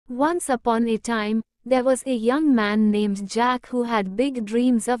Once upon a time, there was a young man named Jack who had big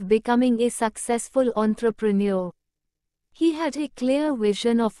dreams of becoming a successful entrepreneur. He had a clear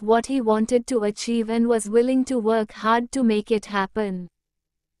vision of what he wanted to achieve and was willing to work hard to make it happen.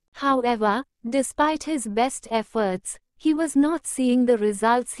 However, despite his best efforts, he was not seeing the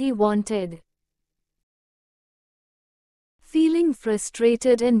results he wanted. Feeling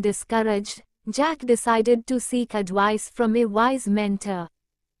frustrated and discouraged, Jack decided to seek advice from a wise mentor.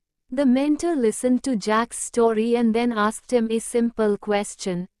 The mentor listened to Jack's story and then asked him a simple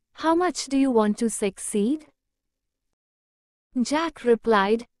question: "How much do you want to succeed?" Jack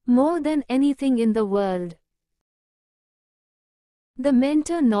replied, "More than anything in the world." The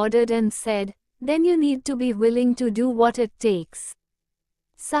mentor nodded and said, "Then you need to be willing to do what it takes.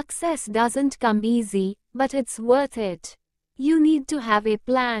 Success doesn't come easy, but it's worth it. You need to have a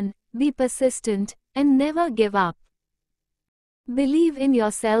plan, be persistent, and never give up. Believe in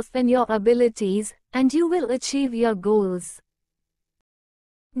yourself and your abilities, and you will achieve your goals."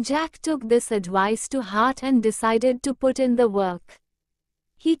 Jack took this advice to heart and decided to put in the work.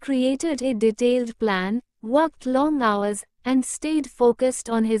 He created a detailed plan, worked long hours, and stayed focused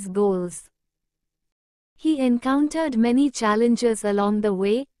on his goals. He encountered many challenges along the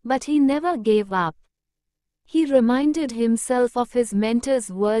way, but he never gave up. He reminded himself of his mentor's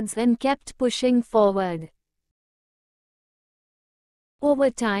words and kept pushing forward.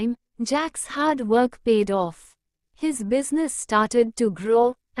 Over time, Jack's hard work paid off. His business started to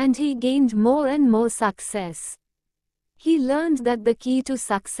grow, and he gained more and more success. He learned that the key to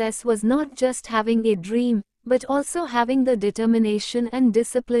success was not just having a dream, but also having the determination and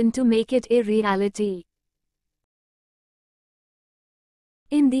discipline to make it a reality.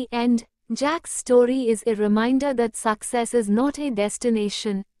 In the end, Jack's story is a reminder that success is not a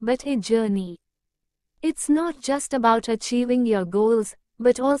destination, but a journey. It's not just about achieving your goals,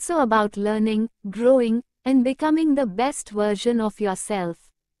 but also about learning, growing, and becoming the best version of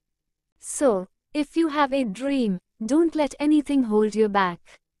yourself. So, if you have a dream, don't let anything hold you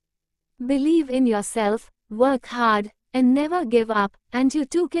back. Believe in yourself, work hard, and never give up, and you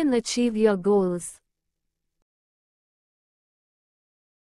too can achieve your goals.